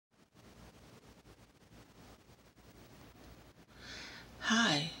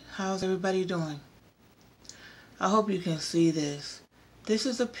Hi, how's everybody doing? I hope you can see this. This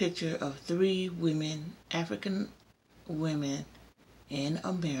is a picture of 3 women, African women in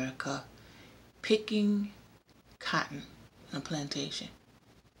America, picking cotton on a plantation.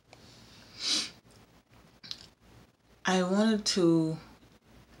 I wanted to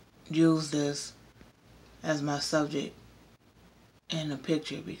use this as my subject in the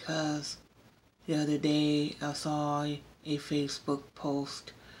picture because the other day I saw a Facebook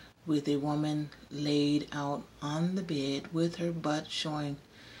post with a woman laid out on the bed with her butt showing,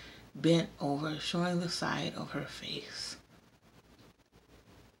 bent over, showing the side of her face.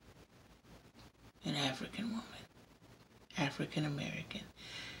 An African woman, African American.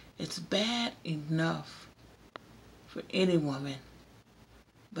 It's bad enough for any woman,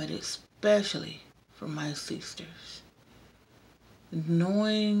 but especially for my sisters.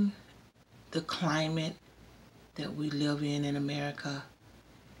 Knowing the climate that we live in America,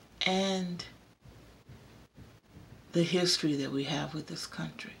 and the history that we have with this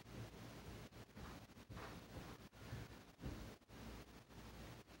country.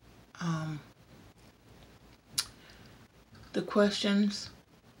 The questions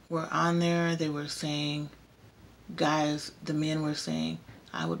were on there. They were saying, guys, the men were saying,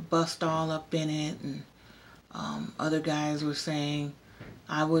 I would bust all up in it, and other guys were saying,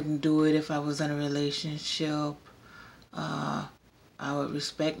 I wouldn't do it if I was in a relationship. I would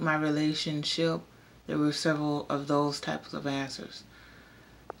respect my relationship. There were several of those types of answers.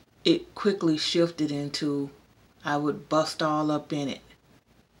 It quickly shifted into, I would bust all up in it.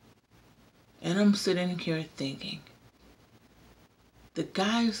 And I'm sitting here thinking, the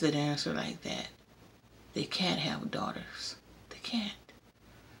guys that answer like that, they can't have daughters. They can't.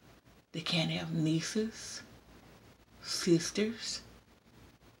 They can't have nieces, sisters.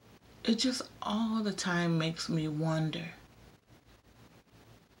 It just all the time makes me wonder.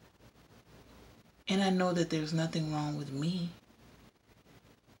 And I know that there's nothing wrong with me,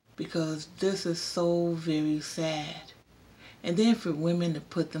 because this is so very sad. And then for women to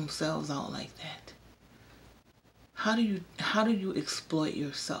put themselves out like that. How do you exploit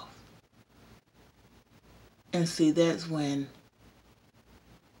yourself? And see, that's when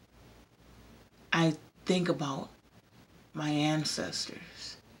I think about my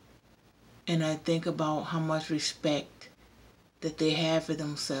ancestors, and I think about how much respect that they have for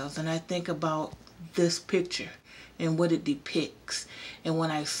themselves, and I think about this picture and what it depicts. And when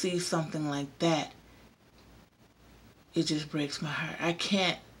I see something like that, it just breaks my heart. I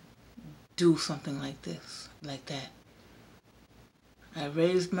can't do something like this, like that. I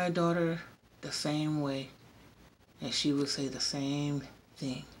raised my daughter the same way, and she would say the same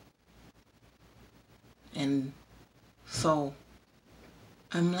thing. And so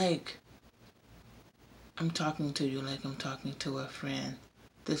I'm talking to you like I'm talking to a friend.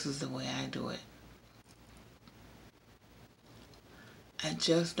 This is the way I do it. I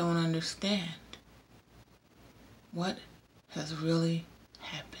just don't understand what has really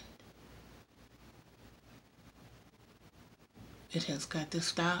happened. It has got to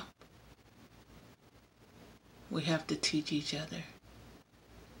stop. We have to teach each other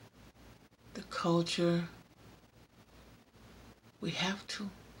the culture. We have to.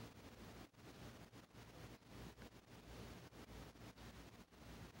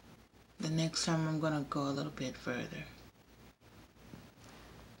 The next time I'm going to go a little bit further.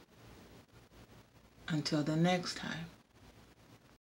 Until the next time.